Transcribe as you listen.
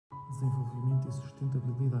desenvolvimento e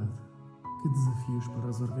sustentabilidade. Que desafios para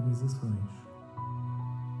as organizações?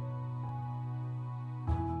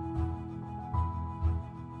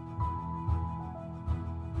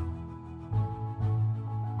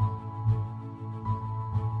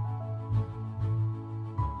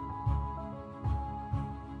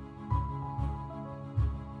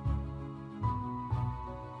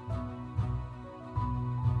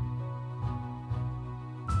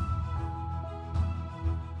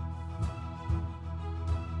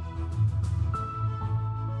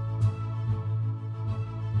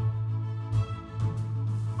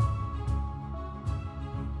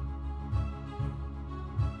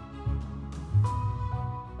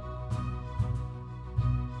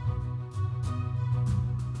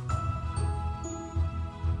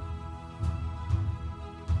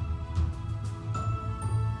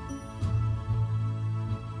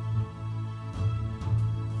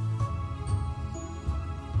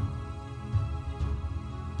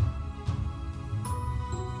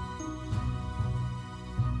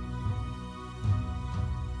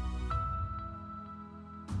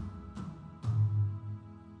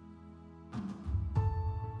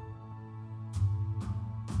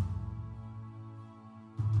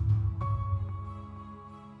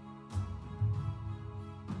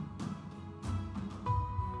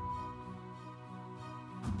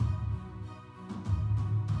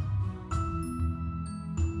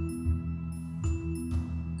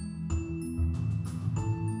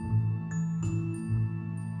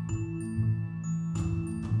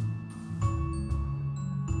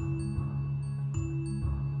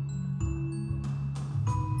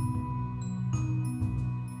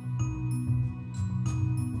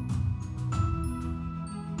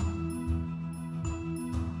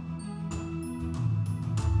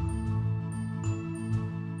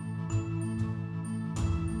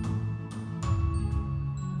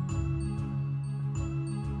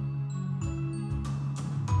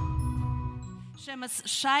 Chama-se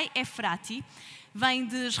Shai Efrati, vem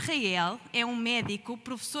de Israel, é um médico,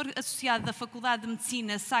 professor associado da Faculdade de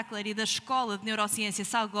Medicina Sackler e da Escola de Neurociência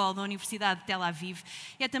Sagol da Universidade de Tel Aviv.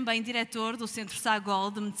 É também diretor do Centro Sagol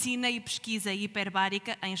de Medicina e Pesquisa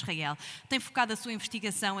Hiperbárica em Israel. Tem focado a sua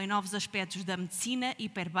investigação em novos aspectos da medicina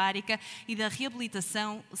hiperbárica e da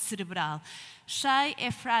reabilitação cerebral. Shai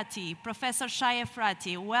Efrati, Professor Shai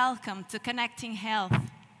Efrati, welcome to Connecting Health.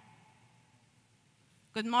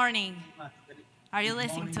 Good morning. Are you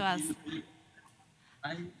listening to us?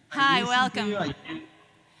 Hi, welcome.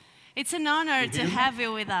 It's an honor to have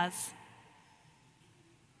you with us.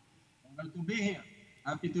 Happy to be here.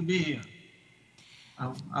 Happy to be here.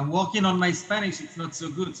 I'm working on my Spanish. It's not so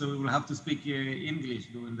good, so we will have to speak English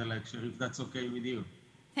during the lecture, if that's okay with you.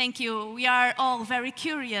 Thank you. We are all very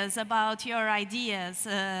curious about your ideas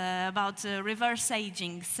about reverse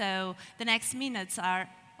aging, so the next minutes are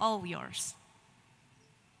all yours.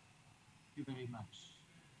 Thank you very much.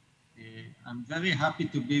 I'm very happy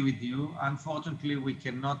to be with you. Unfortunately, we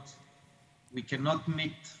cannot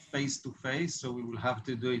meet face to face, so we will have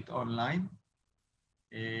to do it online.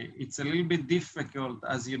 It's a little bit difficult,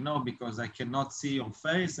 as you know, because I cannot see your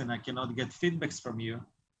face and I cannot get feedbacks from you.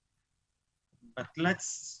 But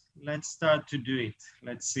let's start to do it.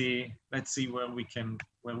 Let's see where we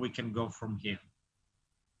can go from here.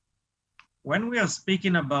 When we are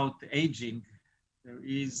speaking about aging, there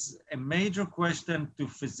is a major question to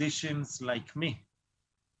physicians like me.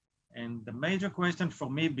 And the major question for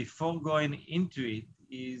me before going into it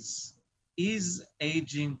is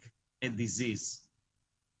aging a disease?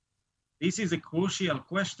 This is a crucial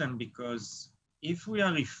question because if we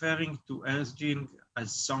are referring to aging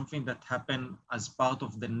as something that happened as part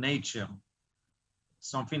of the nature,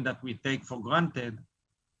 something that we take for granted,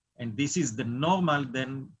 and this is the normal,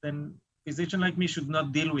 then physicians like me should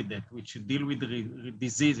not deal with it. We should deal with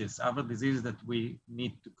diseases, other diseases that we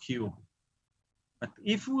need to cure. But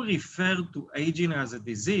if we refer to aging as a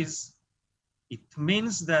disease, it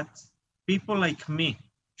means that people like me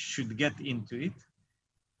should get into it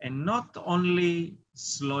and not only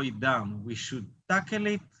slow it down. We should tackle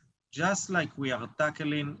it just like we are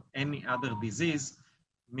tackling any other disease,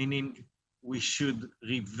 meaning we should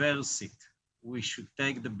reverse it. We should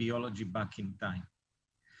take the biology back in time.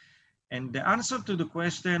 And the answer to the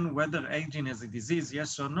question whether aging is a disease,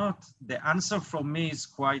 yes or not, the answer for me is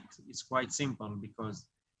quite simple, because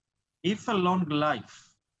if along life,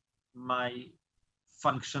 my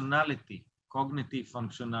functionality, cognitive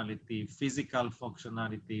functionality, physical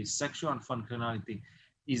functionality, sexual functionality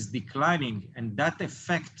is declining, and that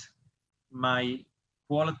affects my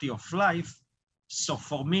quality of life, so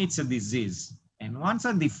for me it's a disease. And once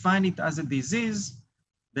I define it as a disease,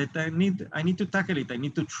 that I need to tackle it, I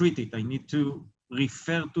need to treat it, I need to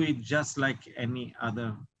refer to it just like any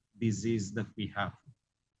other disease that we have.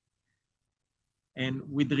 And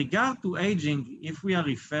with regard to aging, if we are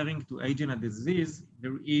referring to aging a disease,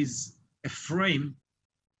 there is a frame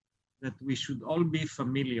that we should all be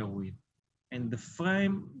familiar with. And the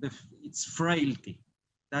frame, it's frailty.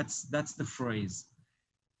 That's the phrase.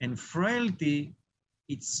 And frailty,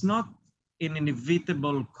 it's not an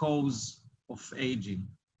inevitable cause of aging.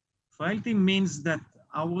 Frailty means that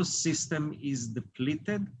our system is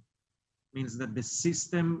depleted, means that the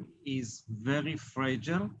system is very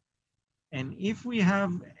fragile. And if we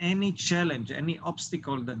have any challenge, any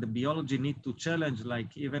obstacle that the biology need to challenge,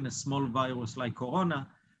 like even a small virus like corona,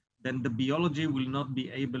 then the biology will not be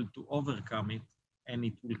able to overcome it and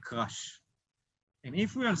it will crash. And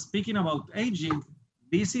if we are speaking about aging,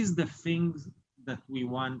 this is the things that we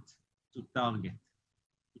want to target.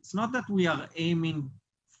 It's not that we are aiming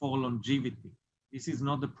for longevity. This is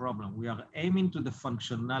not the problem. We are aiming to the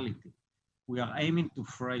functionality. We are aiming to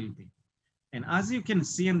frailty. And as you can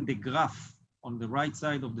see in the graph on the right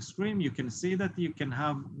side of the screen, you can see that you can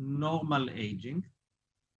have normal aging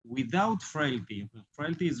without frailty.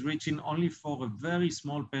 Frailty is reaching only for a very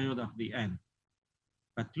small period at the end.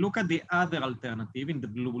 But look at the other alternative in the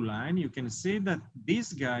blue line. You can see that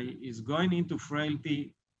this guy is going into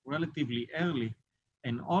frailty relatively early.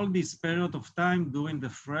 And all this period of time during the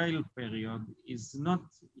frail period is not,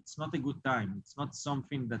 it's not a good time. It's not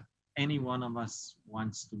something that any one of us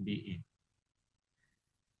wants to be in.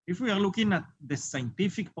 If we are looking at the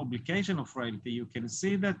scientific publication of frailty, you can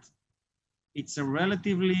see that it's a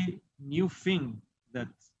relatively new thing that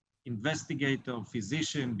investigator,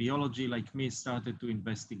 physician, biology like me started to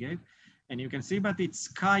investigate. And you can see that it's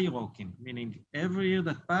skyrocketing, meaning every year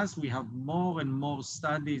that passes, we have more and more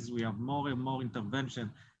studies, we have more and more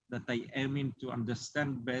intervention that are aiming to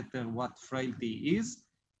understand better what frailty is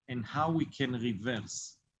and how we can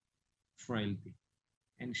reverse frailty.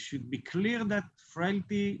 And should be clear that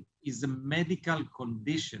frailty is a medical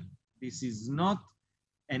condition. This is not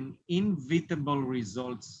an inevitable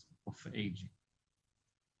result of aging.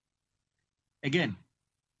 Again,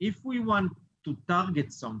 if we want to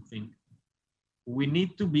target something, we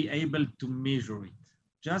need to be able to measure it.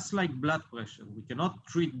 Just like blood pressure, we cannot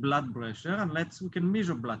treat blood pressure unless we can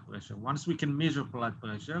measure blood pressure. Once we can measure blood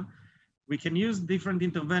pressure, we can use different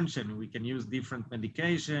intervention. We can use different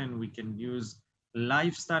medication. We can use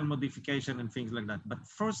lifestyle modification and things like that. But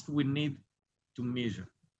first we need to measure.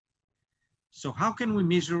 So how can we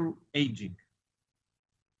measure aging?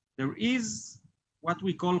 There is what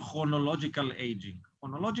we call chronological aging.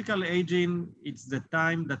 Chronological aging, it's the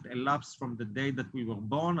time that elapsed from the day that we were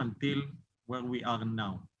born until where we are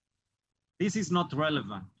now. This is not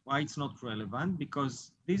relevant. Why it's not relevant?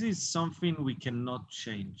 Because this is something we cannot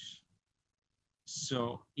change.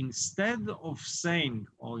 So instead of saying,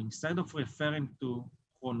 or instead of referring to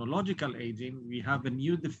chronological aging, we have a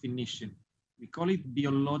new definition. We call it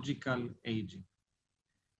biological aging.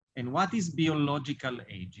 And what is biological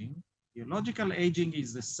aging? Biological aging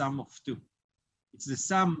is the sum of two. It's the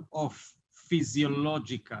sum of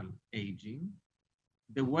physiological aging,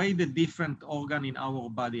 the way the different organs in our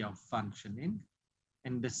body are functioning,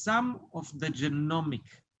 and the sum of the genomic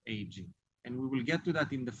aging. And we will get to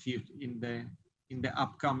that in the future, in the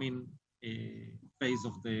upcoming phase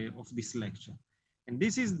of this lecture. And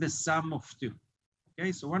this is the sum of two.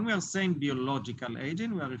 Okay, so when we are saying biological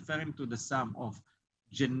aging, we are referring to the sum of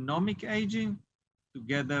genomic aging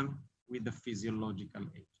together with the physiological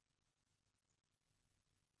aging.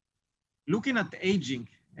 Looking at aging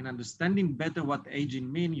and understanding better what aging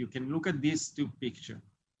means, you can look at these two pictures.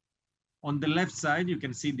 On the left side, you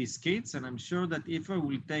can see these kids, and I'm sure that if I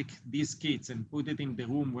will take these kids and put it in the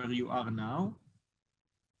room where you are now,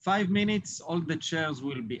 5 minutes, all the chairs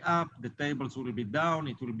will be up, the tables will be down,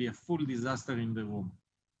 it will be a full disaster in the room.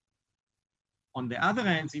 On the other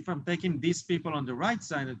hand, if I'm taking these people on the right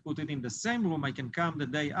side and put it in the same room, I can come the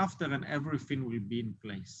day after and everything will be in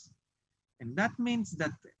place. And that means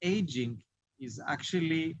that aging is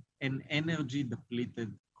actually an energy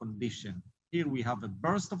depleted condition. Here we have a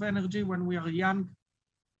burst of energy when we are young.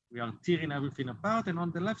 We are tearing everything apart. And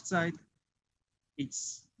on the left side,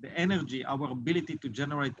 it's the energy, our ability to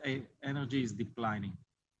generate energy is declining.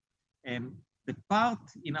 And the part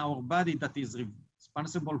in our body that is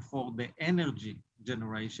responsible for the energy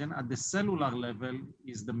generation at the cellular level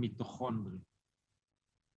is the mitochondria.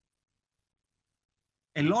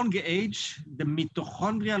 Along age, the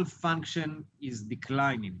mitochondrial function is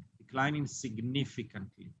declining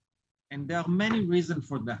significantly. And there are many reasons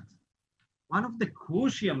for that. one of the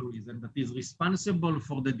crucial reasons that is responsible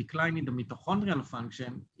for the decline in the mitochondrial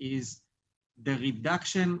function is the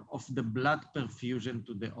reduction of the blood perfusion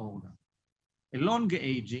to the organ. Along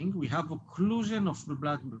aging, we have occlusion of the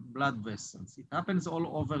blood vessels. It happens all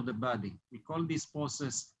over the body. We call this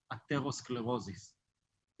process atherosclerosis.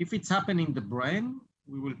 If it's happening in the brain,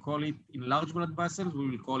 we will call it, in large blood vessels, we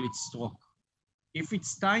will call it stroke. If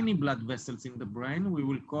it's tiny blood vessels in the brain, we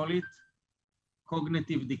will call it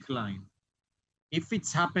cognitive decline. If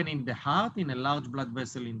it's happening in the heart, in a large blood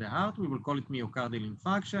vessel in the heart, we will call it myocardial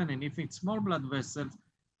infarction. And if it's small blood vessels,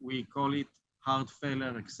 we call it heart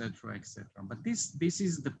failure, etc., etc. But this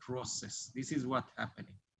is the process. This is what's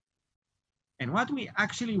happening. And what we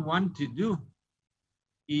actually want to do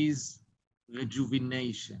is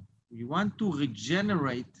rejuvenation. We want to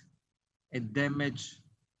regenerate a damaged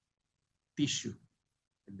tissue,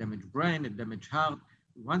 a damaged brain, a damaged heart.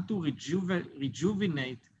 We want to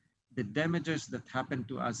rejuvenate the damages that happen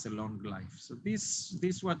to us along life. So this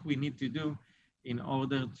is what we need to do in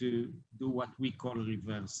order to do what we call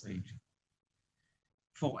reverse aging.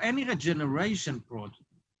 For any regeneration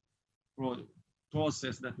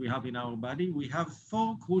process that we have in our body, we have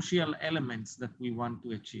 4 crucial elements that we want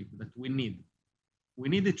to achieve, that we need. We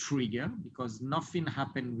need a trigger, because nothing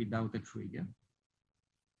happens without a trigger.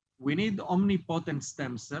 We need omnipotent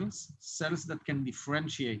stem cells, cells that can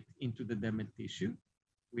differentiate into the damaged tissue.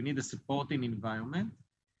 We need a supporting environment.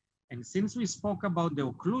 And since we spoke about the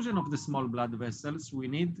occlusion of the small blood vessels, we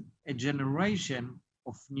need a generation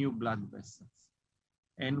of new blood vessels.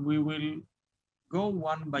 And we will go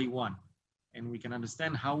one by one, and we can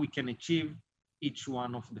understand how we can achieve each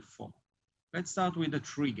one of the 4. Let's start with the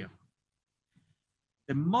trigger.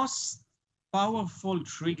 The most powerful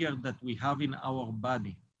trigger that we have in our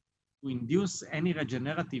body to induce any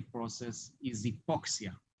regenerative process is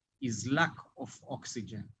hypoxia, is lack of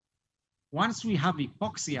oxygen. Once we have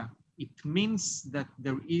hypoxia, it means that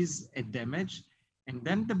there is a damage, and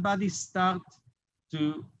then the body starts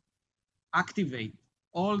to activate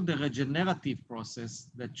all the regenerative process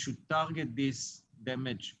that should target this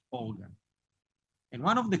damaged organ. And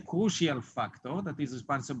one of the crucial factors that is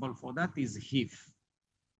responsible for that is HIF.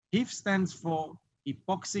 HIF stands for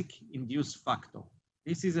hypoxic-induced factor.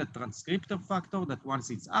 This is a transcriptor factor that once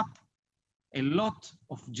it's up, a lot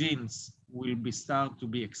of genes will start to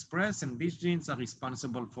be expressed, and these genes are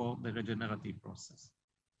responsible for the regenerative process.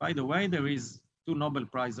 By the way, there is 2 Nobel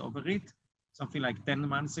Prize over it, something like 10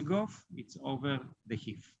 months ago. It's over the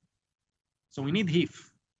HIF. So we need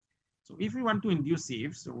HIF. So if we want to induce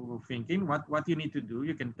HIF, so we were thinking what you need to do,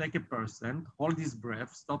 you can take a person, hold his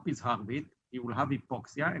breath, stop his heartbeat, he will have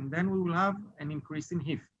hypoxia, and then we will have an increase in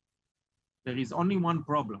HIF. There is only one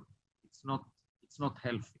problem. It's not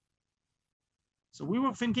healthy. So we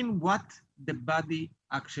were thinking what the body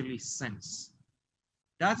actually senses.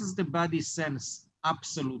 Does the body sense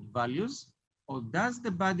absolute values, or does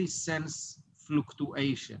the body sense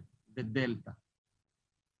fluctuation, the delta?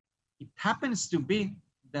 It happens to be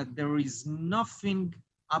that there is nothing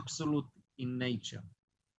absolute in nature.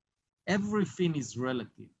 Everything is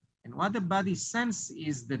relative. And what the body senses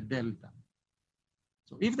is the delta.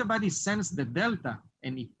 So if the body senses the delta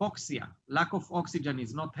and hypoxia, lack of oxygen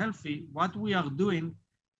is not healthy, what we are doing,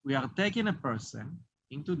 we are taking a person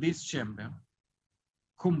into this chamber,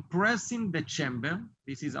 compressing the chamber,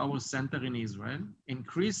 this is our center in Israel,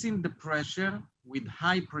 increasing the pressure with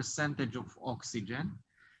high percentage of oxygen.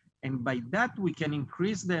 And by that, we can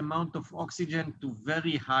increase the amount of oxygen to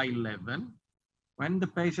very high level. When the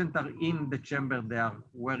patients are in the chamber, they are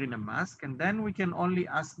wearing a mask, and then we can only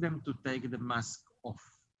ask them to take the mask off.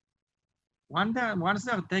 Once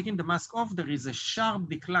they are taking the mask off, there is a sharp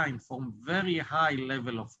decline from very high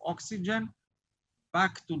level of oxygen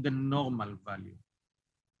back to the normal value.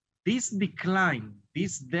 This decline,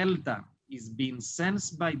 this delta, is being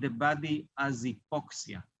sensed by the body as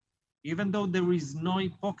hypoxia. Even though there is no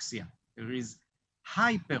hypoxia, there is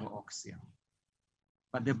hyperoxia.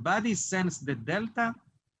 But the body senses the delta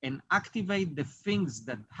and activate the things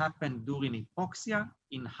that happen during hypoxia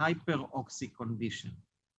in hyperoxic condition.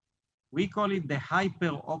 We call it the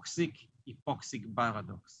hyperoxic-hypoxic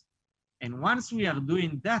paradox. And once we are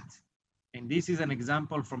doing that, and this is an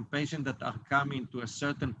example from patients that are coming to a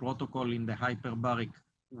certain protocol in the hyperbaric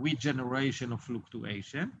with generation of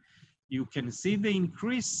fluctuation, you can see the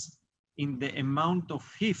increase in the amount of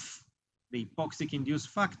HIF, the hypoxic-induced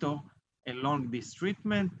factor, along this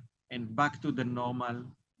treatment and back to the normal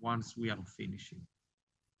once we are finishing.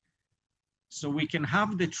 So we can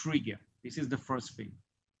have the trigger. This is the first thing.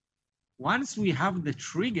 Once we have the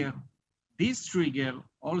trigger, this trigger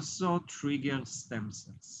also triggers stem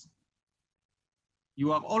cells. You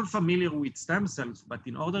are all familiar with stem cells, but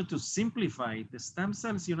in order to simplify the stem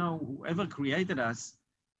cells, you know, whoever created us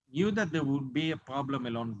knew that there would be a problem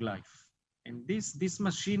along life. And this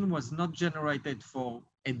machine was not generated for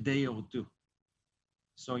a day or two.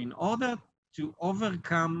 So in order to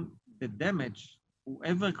overcome the damage,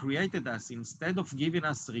 whoever created us, instead of giving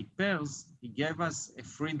us repairs, he gave us a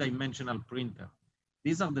 3-dimensional printer.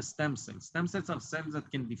 These are the stem cells. Stem cells are cells that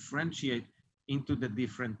can differentiate into the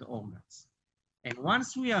different organs. And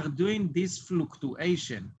once we are doing this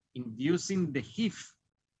fluctuation, inducing the HIF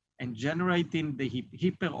and generating the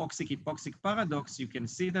hyperoxic-hypoxic paradox, you can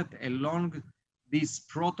see that along this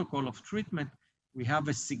protocol of treatment, we have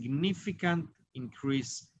a significant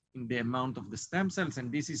increase in the amount of the stem cells,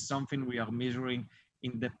 and this is something we are measuring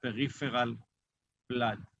in the peripheral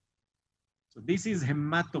blood. So this is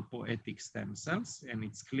hematopoietic stem cells, and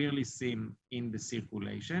it's clearly seen in the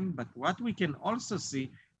circulation, but what we can also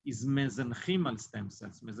see is mesenchymal stem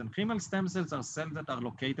cells. Mesenchymal stem cells are cells that are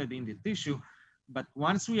located in the tissue, but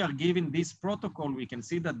once we are given this protocol, we can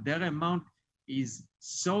see that their amount is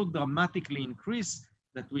so dramatically increased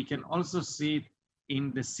that we can also see it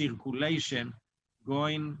in the circulation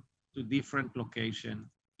going to different locations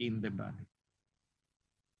in the body.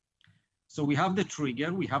 So we have the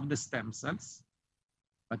trigger, we have the stem cells,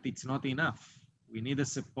 but it's not enough. We need a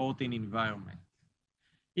supporting environment.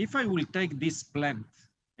 If I will take this plant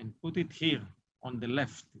and put it here on the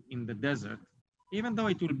left in the desert, even though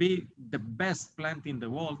it will be the best plant in the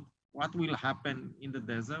world, what will happen in the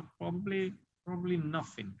desert? Probably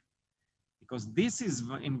nothing, because this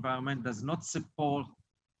environment does not support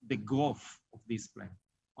the growth of this plant.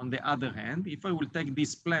 On the other hand, if I will take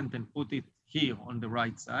this plant and put it here on the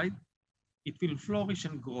right side, it will flourish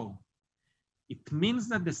and grow. It means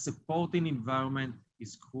that the supporting environment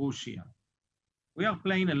is crucial. We are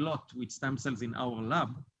playing a lot with stem cells in our lab.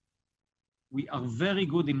 We are very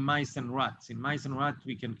good in mice and rats. In mice and rats,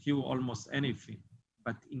 we can cure almost anything.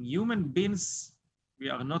 But in human beings, we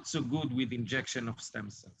are not so good with injection of stem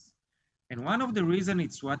cells. And one of the reasons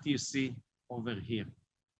is what you see over here.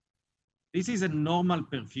 This is a normal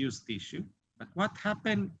perfused tissue, but what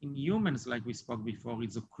happened in humans, like we spoke before,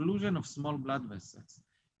 is occlusion of small blood vessels.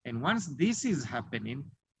 And once this is happening,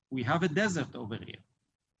 we have a desert over here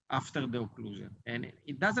after the occlusion. And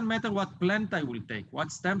it doesn't matter what plant I will take,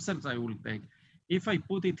 what stem cells I will take. If I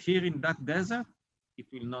put it here in that desert, it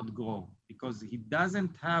will not grow because it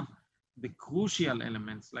doesn't have the crucial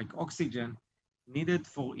elements like oxygen needed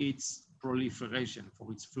for its proliferation,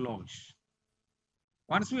 for its flourish.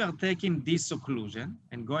 Once we are taking this occlusion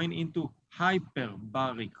and going into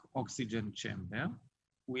hyperbaric oxygen chamber,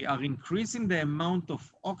 we are increasing the amount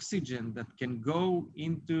of oxygen that can go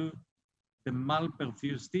into the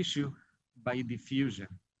malperfused tissue by diffusion.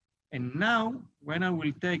 And now, when I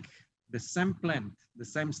will take the same plant, the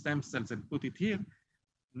same stem cells and put it here,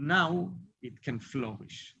 now it can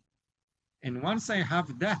flourish. And once I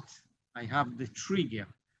have that, I have the trigger,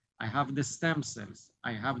 I have the stem cells,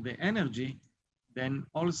 I have the energy, then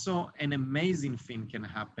also an amazing thing can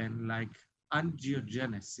happen like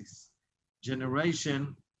angiogenesis,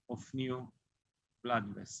 generation of new blood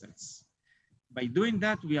vessels. By doing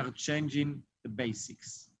that, we are changing the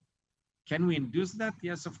basics. Can we induce that?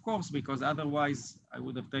 Yes, of course, because otherwise I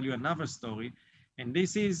would have told you another story. And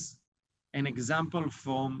this is an example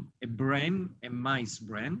from a brain, a mice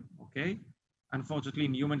brain, okay? Unfortunately,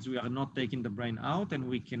 in humans, we are not taking the brain out, and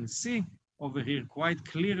we can see over here quite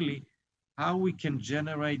clearly how we can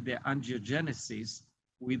generate the angiogenesis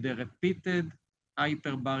with the repeated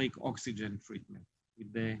hyperbaric oxygen treatment,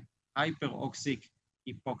 with the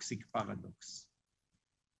hyperoxic-hypoxic paradox.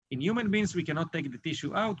 In human beings, we cannot take the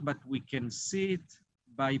tissue out, but we can see it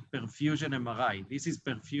by perfusion MRI. This is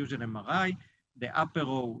perfusion MRI. The upper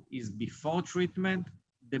row is before treatment.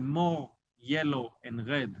 The more yellow and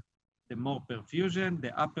red, the more perfusion.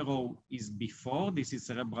 The upper row is before. This is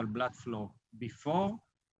cerebral blood flow before,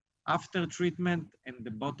 after treatment, and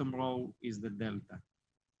the bottom row is the delta.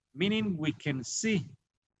 Meaning we can see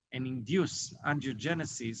and induce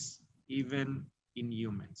angiogenesis even in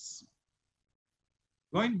humans.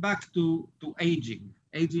 Going back to aging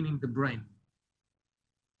in the brain.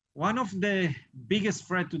 One of the biggest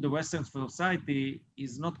threats to the Western society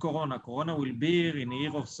is not Corona. Corona will be here in a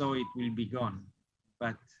year or so, it will be gone.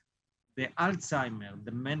 But the Alzheimer,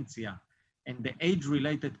 dementia, and the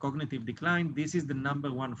age-related cognitive decline, this is the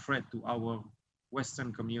 #1 threat to our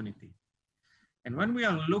Western community. And when we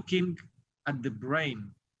are looking at the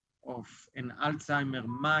brain of an Alzheimer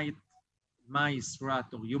mice, rat,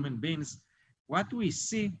 or human beings, what we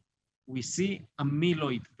see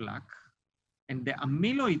amyloid plaque. And the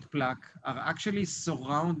amyloid plaque are actually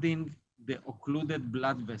surrounding the occluded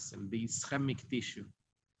blood vessel, the ischemic tissue.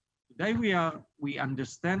 Today we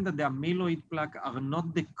understand that the amyloid plaque are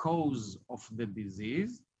not the cause of the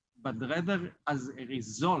disease, but rather as a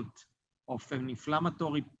result of an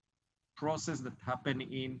inflammatory process that happen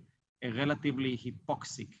in a relatively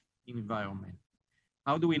hypoxic environment.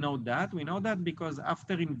 How do we know that? We know that because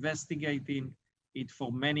after investigating it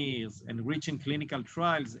for many years and reaching clinical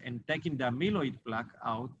trials and taking the amyloid plaque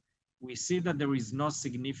out, we see that there is no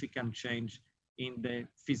significant change in the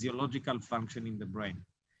physiological function in the brain.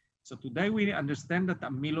 So today we understand that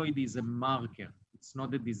amyloid is a marker. It's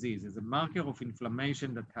not a disease. It's a marker of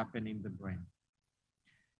inflammation that happen in the brain.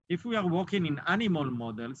 If we are working in animal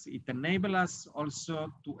models, it enables us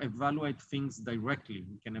also to evaluate things directly.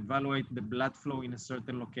 We can evaluate the blood flow in a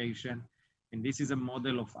certain location. And this is a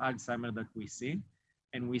model of Alzheimer's that we see.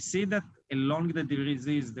 And we see that along the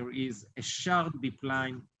disease, there is a sharp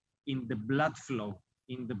decline in the blood flow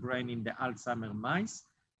in the brain in the Alzheimer's mice.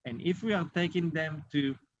 And if we are taking them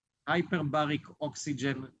to hyperbaric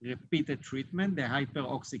oxygen repeated treatment, the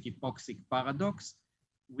hyperoxic-hypoxic paradox,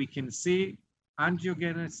 we can see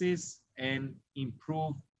angiogenesis and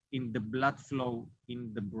improve in the blood flow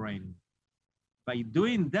in the brain. By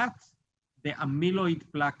doing that, the amyloid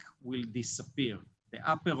plaque will disappear. The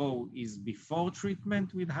upper row is before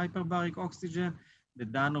treatment with hyperbaric oxygen. The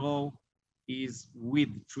down row is with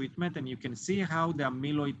treatment, and you can see how the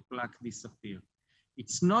amyloid plaque disappears.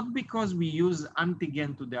 It's not because we use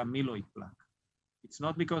antigen to the amyloid plaque. It's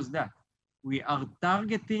not because that. We are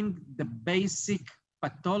targeting the basic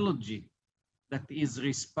pathology that is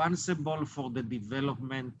responsible for the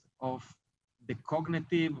development of the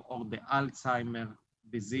cognitive or the Alzheimer's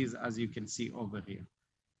disease, as you can see over here.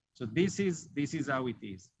 So this is how it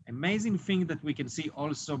is. Amazing thing that we can see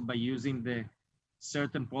also by using the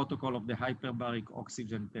certain protocol of the hyperbaric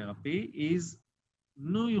oxygen therapy is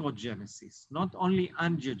neurogenesis, not only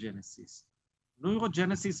angiogenesis.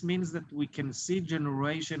 Neurogenesis means that we can see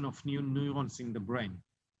generation of new neurons in the brain.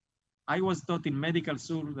 I was taught in medical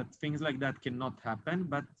school that things like that cannot happen,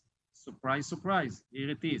 but surprise, surprise, here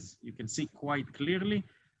it is. You can see quite clearly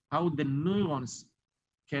how the neurons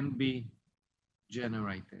can be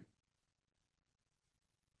generated.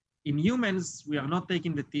 In humans, we are not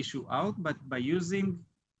taking the tissue out, but by using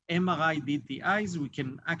MRI DTIs, we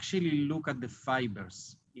can actually look at the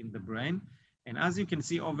fibers in the brain. And as you can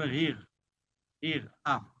see over here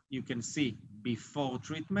up, you can see before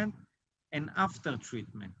treatment and after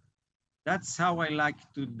treatment. That's how I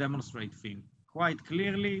like to demonstrate things. Quite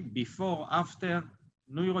clearly, before, after,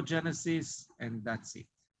 neurogenesis, and that's it.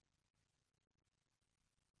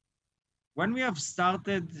 When we have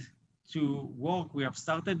started to work, we have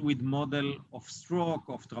started with model of stroke,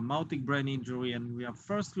 of traumatic brain injury, and we have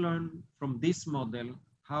first learned from this model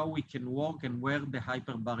how we can work and where the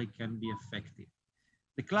hyperbaric can be effective.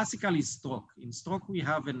 The classical is stroke. In stroke, we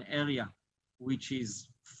have an area which is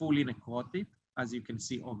fully necrotic, as you can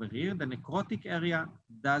see over here. The necrotic area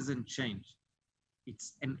doesn't change.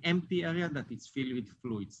 It's an empty area that is filled with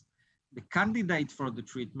fluids. The candidate for the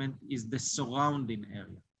treatment is the surrounding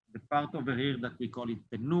area, the part over here that we call it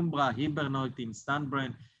penumbra, hibernoid, stunned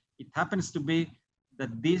brain. It happens to be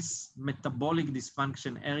that this metabolic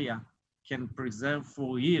dysfunction area can preserve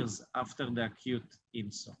for years after the acute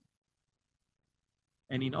insult.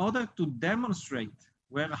 And in order to demonstrate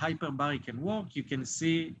where hyperbaric can work, you can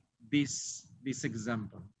see this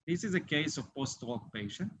example. This is a case of post-stroke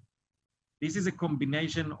patient. This is a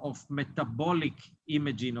combination of metabolic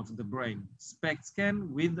imaging of the brain, SPECT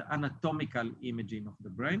scan with anatomical imaging of the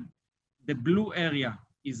brain. The blue area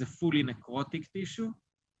is a fully necrotic tissue.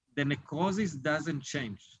 The necrosis doesn't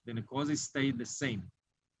change. The necrosis stays the same.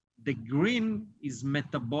 The green is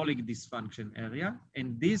metabolic dysfunction area,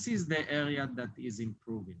 and this is the area that is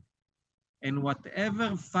improving. And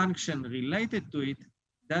whatever function related to it,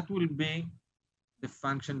 that will be the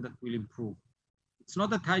function that will improve. It's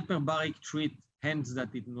not that hyperbaric treat hands that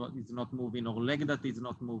is not moving or leg that is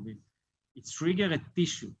not moving. It's trigger a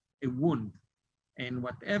tissue, a wound. And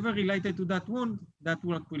whatever related to that wound, that's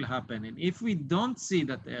what will happen. And if we don't see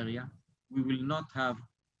that area, we will not have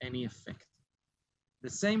any effect. The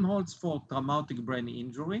same holds for traumatic brain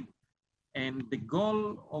injury. And the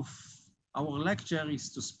goal of our lecture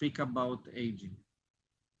is to speak about aging.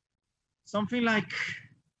 Something like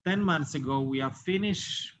 10 months ago, we have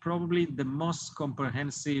finished probably the most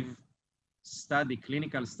comprehensive study,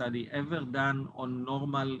 clinical study ever done on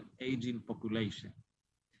normal aging population.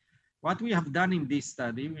 What we have done in this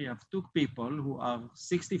study, we have took people who are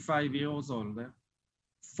 65 years older,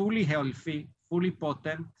 fully healthy, fully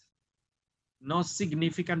potent, no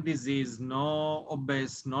significant disease, no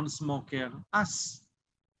obese, non-smoker, us.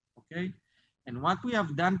 okay? And what we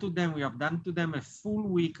have done to them, we have done to them a full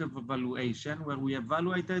week of evaluation where we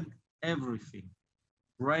evaluated everything.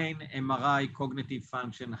 Brain, MRI, cognitive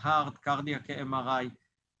function, heart, cardiac MRI,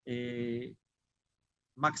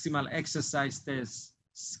 maximal exercise test,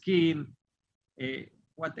 skin,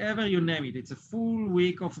 whatever you name it. It's a full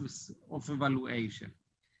week of evaluation.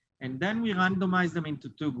 And then we randomize them into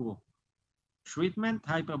two groups. Treatment,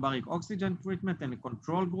 hyperbaric oxygen treatment, and a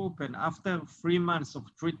control group. And after 3 months of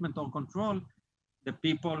treatment or control, the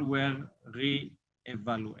people were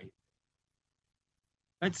re-evaluated.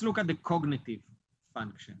 Let's look at the cognitive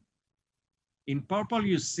function. In purple,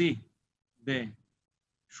 you see the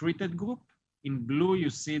treated group. In blue,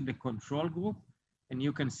 you see the control group. And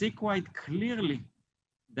you can see quite clearly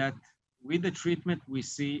that with the treatment, we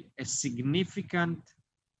see a significant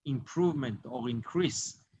improvement or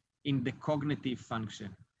increase in the cognitive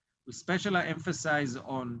function. We especially emphasize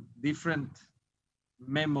on different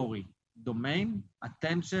memory domain,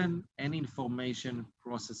 attention, and information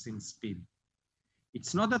processing speed.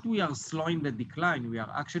 It's not that we are slowing the decline, we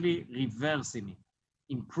are actually reversing it,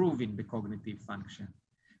 improving the cognitive function.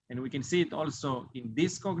 And we can see it also in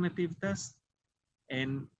this cognitive test.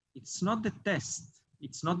 And it's not the test,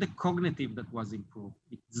 it's not the cognitive that was improved,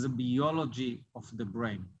 it's the biology of the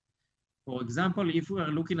brain. For example, if we are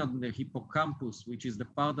looking at the hippocampus, which is the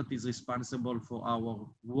part that is responsible for our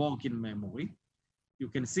working memory, you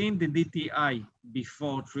can see in the DTI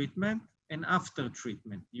before treatment and after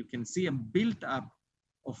treatment. You can see a build-up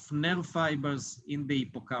of nerve fibers in the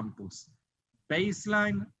hippocampus.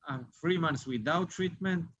 Baseline, 3 months without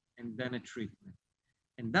treatment, and then a treatment.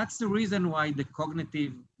 And that's the reason why the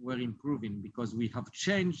cognitive were improving, because we have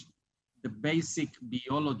changed the basic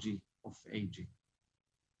biology of aging.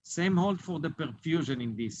 Same hold for the perfusion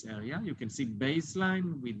in this area. You can see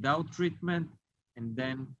baseline without treatment and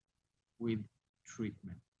then with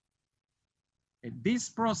treatment. And this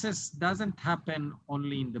process doesn't happen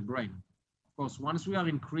only in the brain. Of course, once we are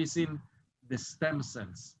increasing the stem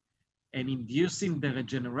cells and inducing the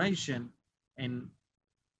regeneration and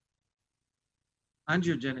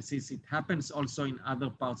angiogenesis, it happens also in other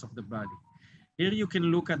parts of the body. Here you can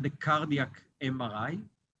look at the cardiac MRI.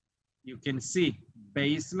 You can see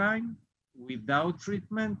baseline without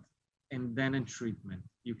treatment and then in treatment.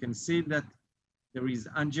 You can see that there is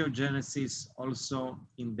angiogenesis also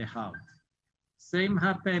in the heart. Same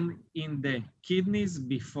happen in the kidneys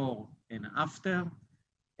before and after,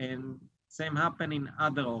 and same happen in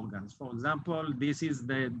other organs. For example, this is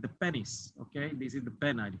the penis, okay? This is the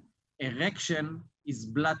penile. Erection is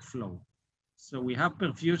blood flow. So we have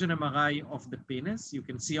perfusion MRI of the penis. You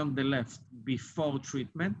can see on the left before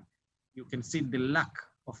treatment. You can see the lack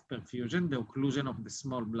of perfusion, the occlusion of the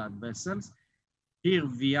small blood vessels. Here,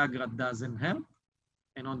 Viagra doesn't help.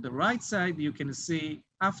 And on the right side, you can see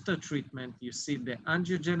after treatment, you see the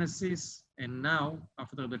angiogenesis. And now,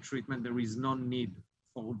 after the treatment, there is no need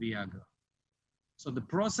for Viagra. So the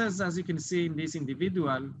process, as you can see in this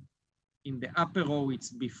individual, in the upper row, it's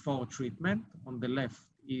before treatment. On the left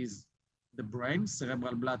is the brain,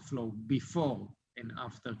 cerebral blood flow before and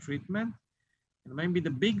after treatment. And maybe the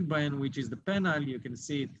big brain, which is the penile, you can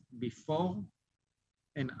see it before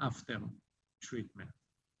and after treatment.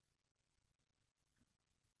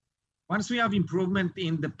 Once we have improvement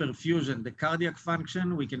in the perfusion, the cardiac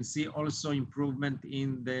function, we can see also improvement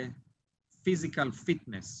in the physical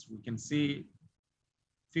fitness. We can see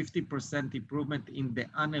 50% improvement in the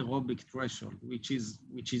anaerobic threshold, which is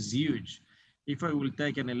huge. If I will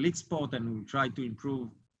take an elite sport and will try to improve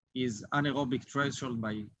his anaerobic threshold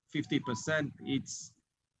by 50%,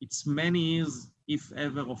 it's many years, if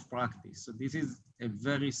ever, of practice. So this is a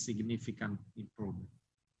very significant improvement.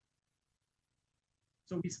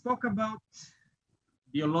 So we spoke about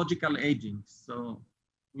biological aging. So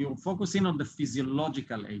we were focusing on the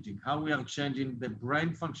physiological aging, how we are changing the brain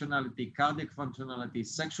functionality, cardiac functionality,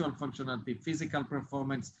 sexual functionality, physical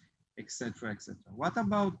performance, etc., etc. What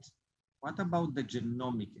about the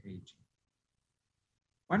genomic aging?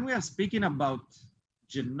 When we are speaking about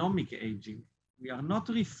genomic aging, we are not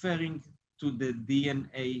referring to the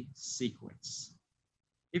DNA sequence.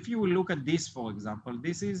 If you will look at this, for example,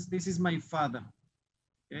 this is my father.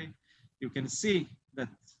 Okay, you can see that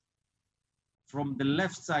from the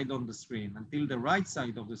left side on the screen until the right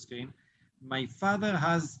side of the screen, my father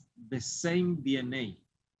has the same DNA.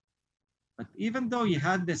 But even though he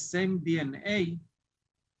had the same DNA,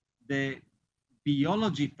 the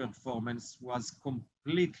biology performance was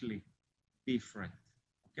completely different.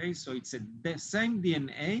 Okay, so it's the same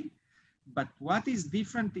DNA, but what is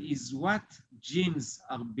different is what genes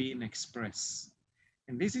are being expressed.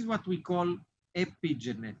 And this is what we call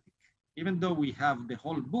epigenetic. Even though we have the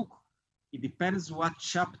whole book It depends what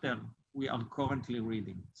chapter we are currently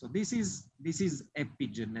reading. So this is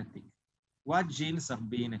epigenetic. What genes are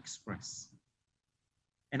being expressed?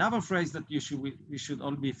 Another phrase that we should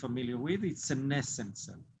all be familiar with is senescent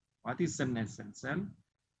cell. What is senescent cell?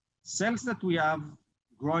 Cells that we have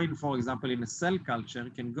growing, for example, in a cell culture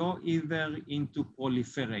can go either into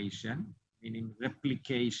proliferation, meaning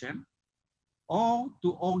replication, or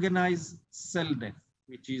to organize cell death,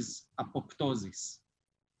 which is apoptosis.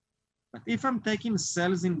 But if I'm taking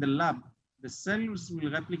cells in the lab, the cells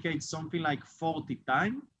will replicate something like 40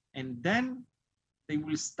 times, and then they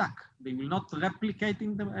will stuck. They will not replicate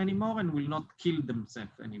in them anymore and will not kill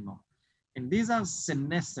themselves anymore. And these are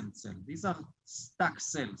senescent cells. These are stuck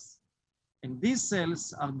cells. And these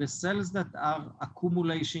cells are the cells that are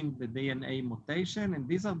accumulating the DNA mutation. And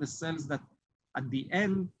these are the cells that at the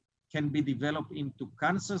end can be developed into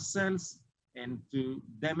cancer cells and to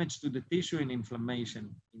damage to the tissue and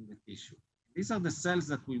inflammation in the tissue. These are the cells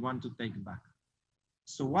that we want to take back.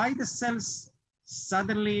 So why the cells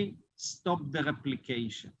suddenly stop the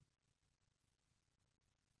replication?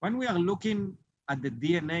 When we are looking at the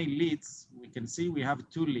DNA leads, we can see we have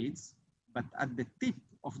two leads, but at the tip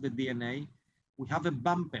of the DNA, we have a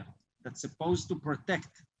bumper that's supposed to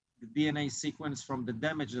protect the DNA sequence from the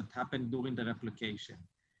damage that happened during the replication.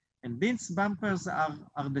 And these bumpers are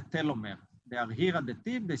the telomere. They are here at the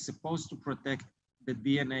tip. They're supposed to protect the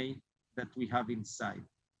DNA that we have inside.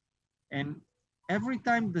 And every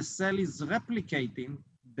time the cell is replicating,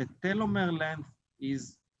 the telomere length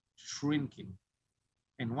is shrinking.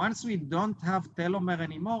 And once we don't have telomere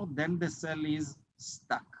anymore, then the cell is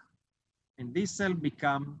stuck. And this cell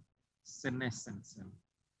becomes senescent cell,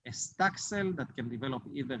 a stuck cell that can develop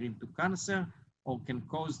either into cancer or can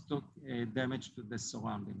cause damage to the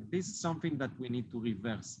surrounding. This is something that we need to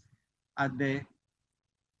reverse at the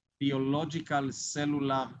biological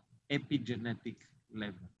cellular epigenetic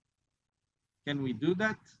level. Can we do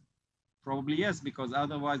that? Probably yes, because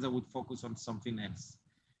otherwise I would focus on something else.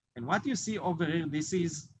 And what you see over here, this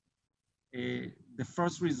is the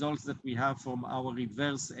first results that we have from our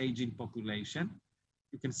reverse aging population.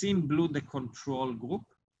 You can see in blue the control group,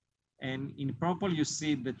 and in purple you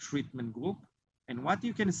see the treatment group. And what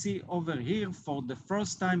you can see over here, for the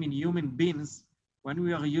first time in human beings, when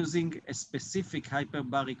we are using a specific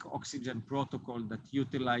hyperbaric oxygen protocol that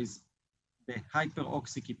utilize the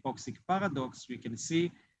hyperoxic hypoxic paradox, we can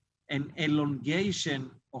see an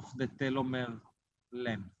elongation of the telomere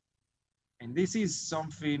length. And this is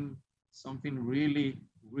something really,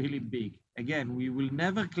 really big. Again, we will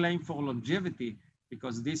never claim for longevity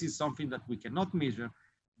because this is something that we cannot measure,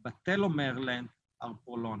 but telomere length are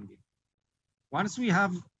prolonging. Once we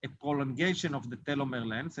have a prolongation of the telomere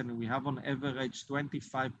length, and we have on average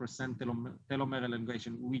 25% telomere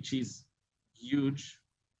elongation, which is huge,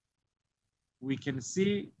 we can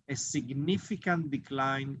see a significant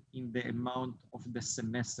decline in the amount of the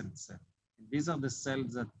senescent cell. And these are the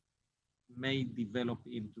cells that may develop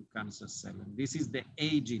into cancer cell. And this is the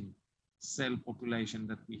aging cell population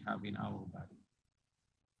that we have in our body.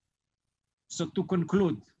 So to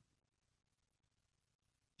conclude,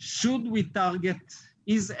 should we target,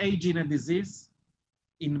 is aging a disease?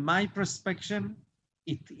 In my perspective,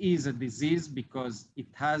 it is a disease because it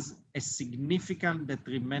has a significant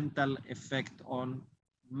detrimental effect on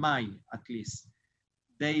my, at least,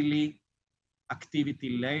 daily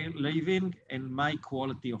activity living and my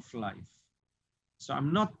quality of life. So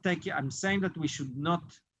I'm saying that we should not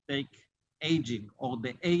take aging or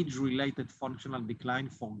the age-related functional decline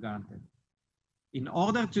for granted. In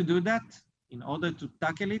order to do that, in order to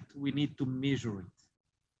tackle it, we need to measure it.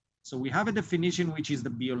 So we have a definition which is the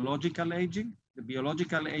biological aging. The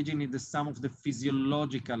biological aging is the sum of the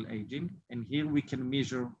physiological aging. And here we can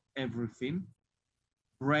measure everything: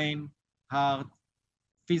 brain, heart,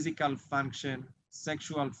 physical function,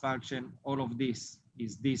 sexual function, all of this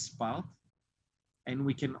is this part. And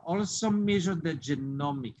we can also measure the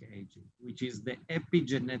genomic aging, which is the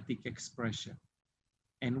epigenetic expression.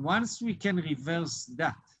 And once we can reverse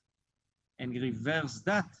that,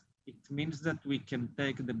 it means that we can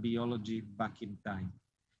take the biology back in time.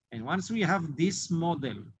 And once we have this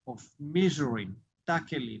model of measuring,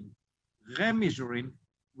 tackling, remeasuring,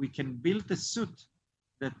 we can build a suit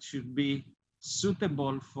that should be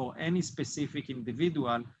suitable for any specific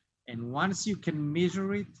individual. And once you can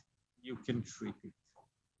measure it, you can treat it.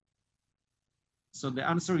 So the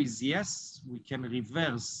answer is yes, we can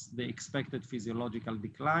reverse the expected physiological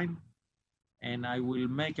decline. And I will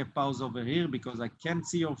make a pause over here because I can't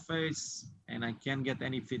see your face and I can't get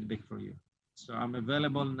any feedback for you. So I'm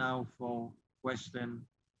available now for questions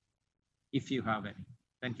if you have any.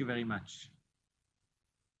 Thank you very much.